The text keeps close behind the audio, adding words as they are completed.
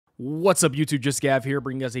What's up, YouTube? JustGav here,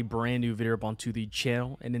 bringing us a brand new video up onto the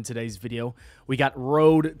channel. And in today's video, we got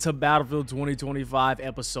Road to Battlefield 2025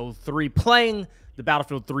 Episode 3, playing the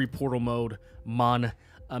Battlefield 3 Portal Mode. Mon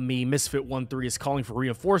Ami Misfit13 is calling for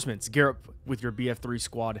reinforcements. Gear up with your BF3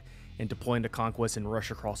 squad and deploy into Conquest and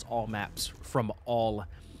rush across all maps from all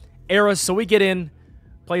eras. So we get in,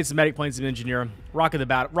 playing some medic, playing some engineer, rocking it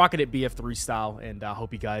BF3 style, and I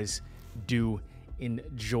hope you guys do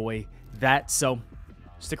enjoy that. So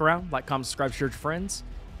stick around, like, comment, subscribe, share with your friends,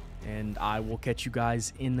 and I will catch you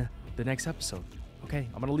guys in the next episode. Okay,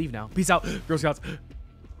 I'm gonna leave now. Peace out, Girl Scouts.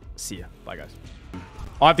 See ya. Bye, guys.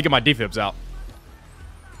 I'll have to get my defibs out.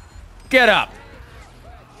 Get up.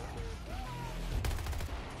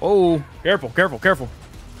 Oh, careful, careful, careful.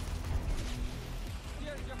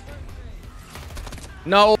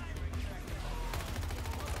 No.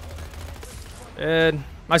 And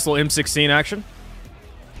nice little M16 action.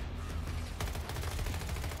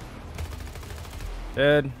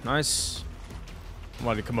 Dead. Nice. I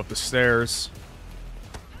wanted to come up the stairs.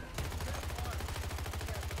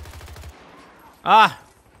 Ah!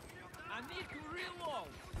 I need to reload.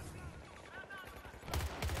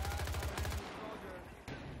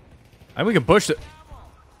 And we can push it.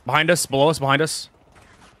 Behind us, below us, behind us.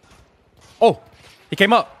 Oh! He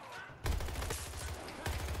came up.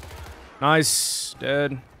 Nice.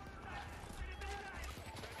 Dead.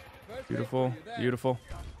 Beautiful. Beautiful.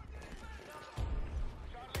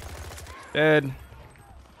 Dead.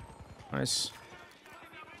 Nice.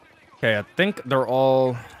 Okay, I think they're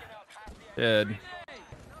all dead.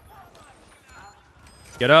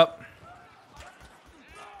 Get up.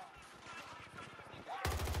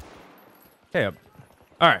 Okay.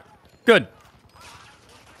 All right. Good.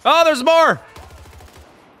 Oh, there's more.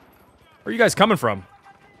 Where are you guys coming from?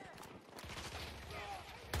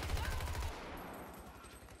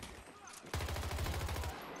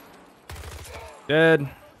 Dead.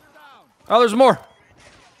 Oh, there's more. All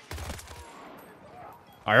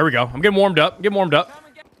right, here we go. I'm getting warmed up. Getting warmed up.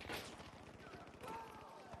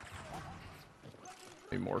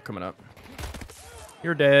 Maybe more coming up.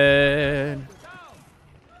 You're dead.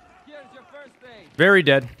 Very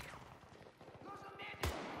dead.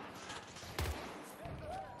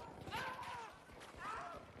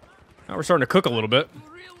 Now we're starting to cook a little bit.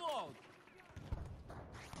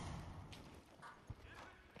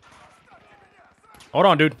 Hold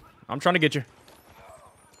on, dude. I'm trying to get you.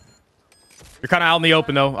 You're kind of out in the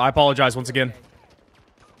open, though. I apologize once again.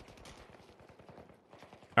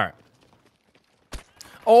 All right.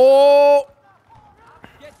 Oh!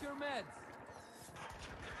 Get your meds.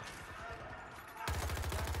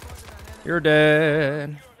 You're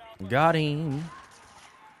dead. Got him.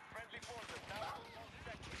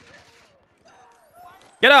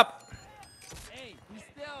 Get up! Hey, be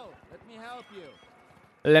still. Let me help you.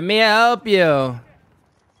 Let me help you.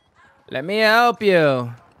 Let me help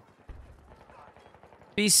you.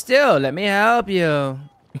 Be still. Let me help you.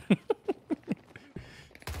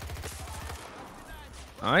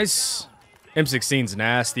 Nice. M16's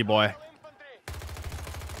nasty, boy.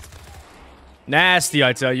 Nasty,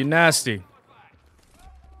 I tell you. Nasty.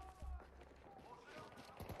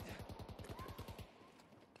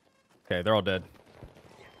 Okay, they're all dead.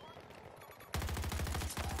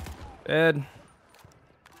 Dead.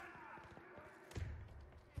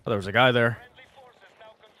 Oh, there was a guy there.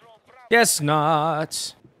 Guess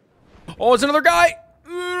not. Oh, it's another guy.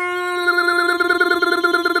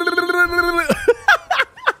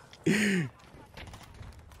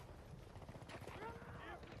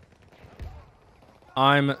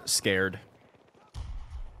 I'm scared.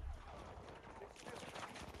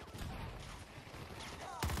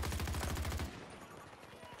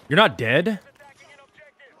 You're not dead?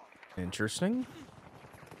 Interesting.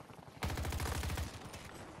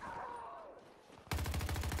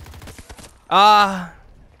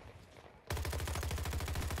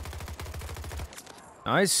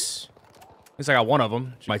 Nice. At least I got one of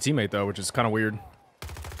them. My teammate, though, which is kind of weird.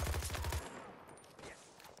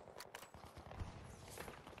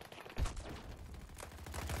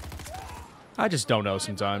 I just don't know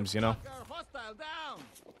sometimes, you know?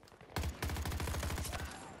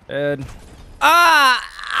 Dead.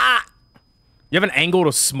 Ah! You have an angle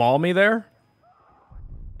to small me there?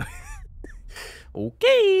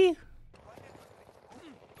 Okay.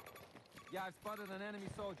 Yeah, I've spotted an enemy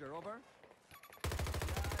soldier. Over.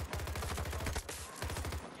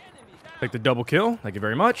 Take the double kill. Thank you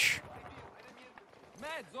very much.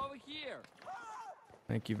 Meds over here.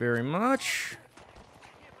 Thank you very much.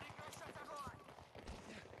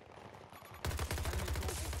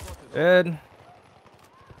 Dead.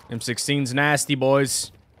 M16's nasty,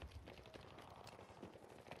 boys.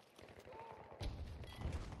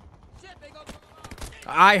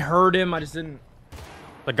 I heard him. I just didn't.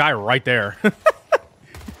 The guy right there.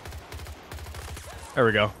 There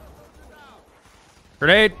we go.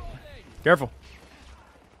 Grenade. Careful.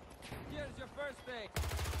 Here's your first aid.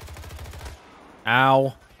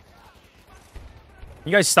 Ow.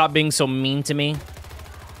 You guys stop being so mean to me.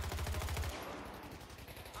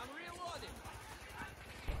 I'm reloading.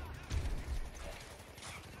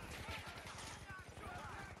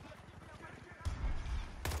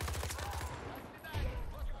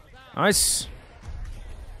 Nice.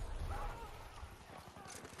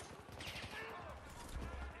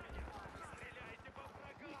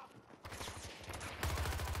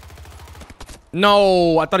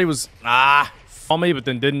 No, I thought he was on me, but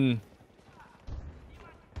then didn't.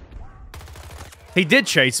 He did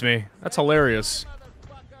chase me. That's hilarious.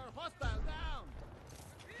 Motherfucker, hostile down.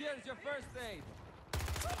 Here's your first aid.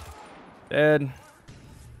 Dead.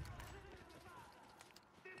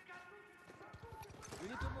 We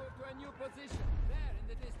need to move to a new position. There in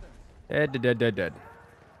the distance. Dead, dead, dead, dead.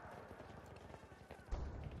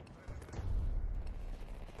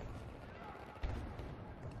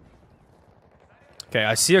 Okay,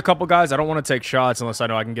 I see a couple guys. I don't want to take shots unless I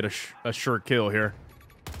know I can get a sure kill here.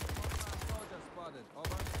 Soldier spotted.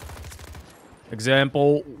 Over.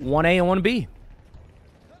 Example 1A and 1B.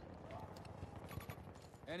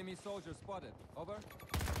 Enemy soldier spotted. Over.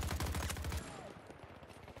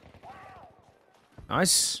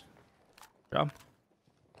 Nice. Good job.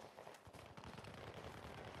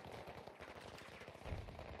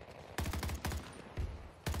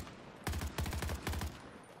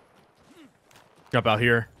 Jump out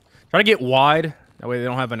here. Try to get wide. That way they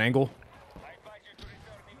don't have an angle.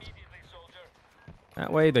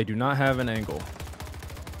 That way they do not have an angle.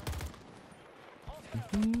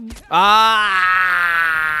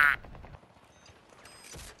 Ah!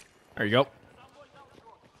 There you go.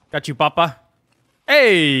 Got you, Papa.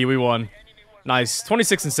 Hey, we won. Nice.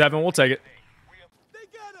 26-7. We'll take it. They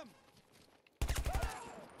got him.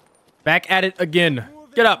 Back at it again.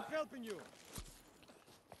 Get up. Helping you.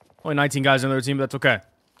 Only 19 guys on their team, but that's okay.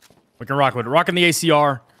 We can rock with it. Rocking the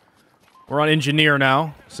ACR. We're on Engineer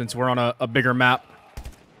now, since we're on a bigger map.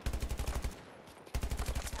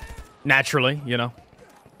 Naturally, you know.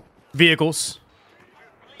 Vehicles.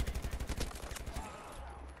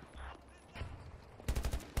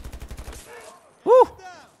 Woo!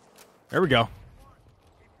 There we go.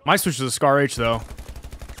 Might switch to the Scar H, though.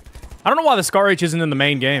 I don't know why the Scar H isn't in the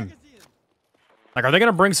main game. Like, are they going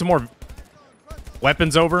to bring some more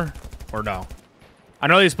weapons over? Or no? I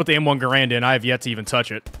know they just put the M1 Garand in. I have yet to even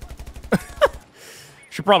touch it.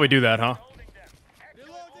 Should probably do that, huh?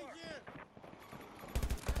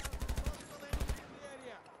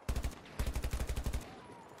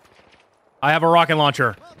 I have a rocket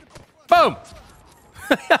launcher. Boom!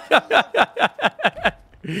 I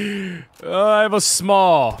have a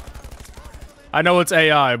small. I know it's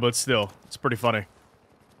AI, but still. It's pretty funny.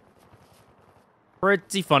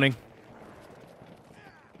 Pretty funny.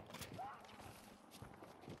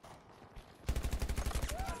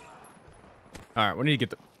 Alright, we need to get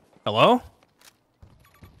the... Hello?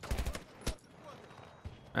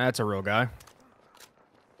 That's a real guy.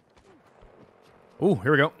 Ooh,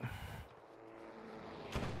 here we go.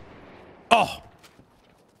 Oh!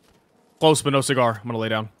 Close, but no cigar. I'm gonna lay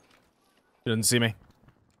down. He doesn't see me.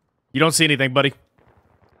 You don't see anything, buddy.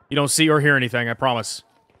 You don't see or hear anything, I promise.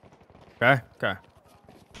 Okay? Okay.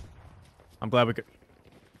 I'm glad we could...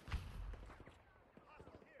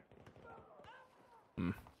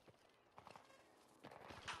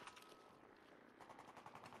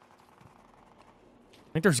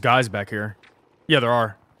 I think there's guys back here. Yeah, there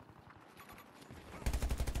are.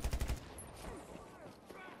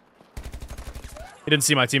 He didn't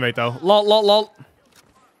see my teammate, though. Lol, lol, lol.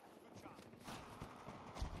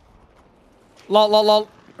 Lol, lol, lol.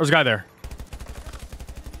 There's a guy there.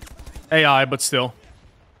 AI, but still.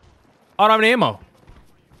 I don't have any ammo.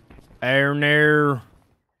 Air near.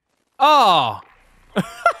 Oh!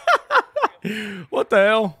 What the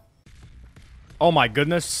hell? Oh my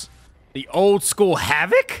goodness. The old school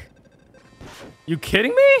Havoc? You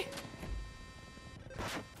kidding me?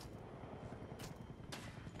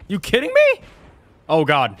 You kidding me? Oh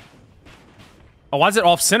god. Oh, why is it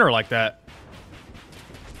off center like that?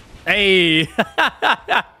 Hey.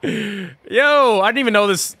 Yo, I didn't even know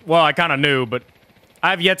this. Well, I kind of knew, but I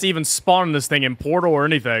have yet to even spawn this thing in Portal or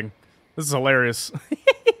anything. This is hilarious.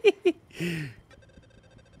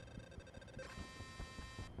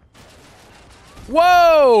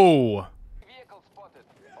 Whoa! Vehicle spotted.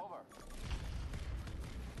 Over.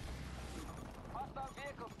 Hostile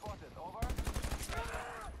vehicle spotted. Over.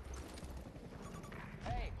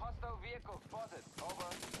 Hey, hostile vehicle.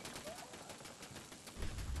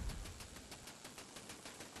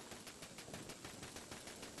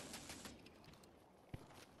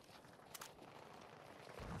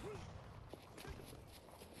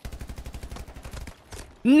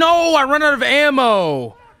 No, I run out of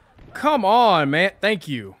ammo. Come on, man. Thank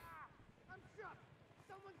you.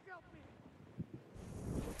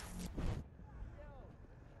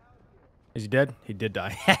 Is he dead? He did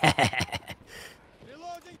die.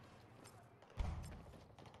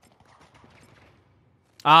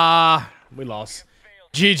 We lost.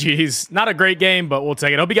 GG's. Not a great game, but we'll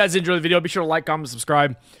take it. Hope you guys enjoyed the video. Be sure to like, comment,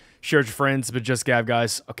 subscribe, share with your friends. But JustGav,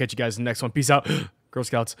 guys. I'll catch you guys in the next one. Peace out. Girl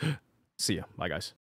Scouts. See ya. Bye, guys.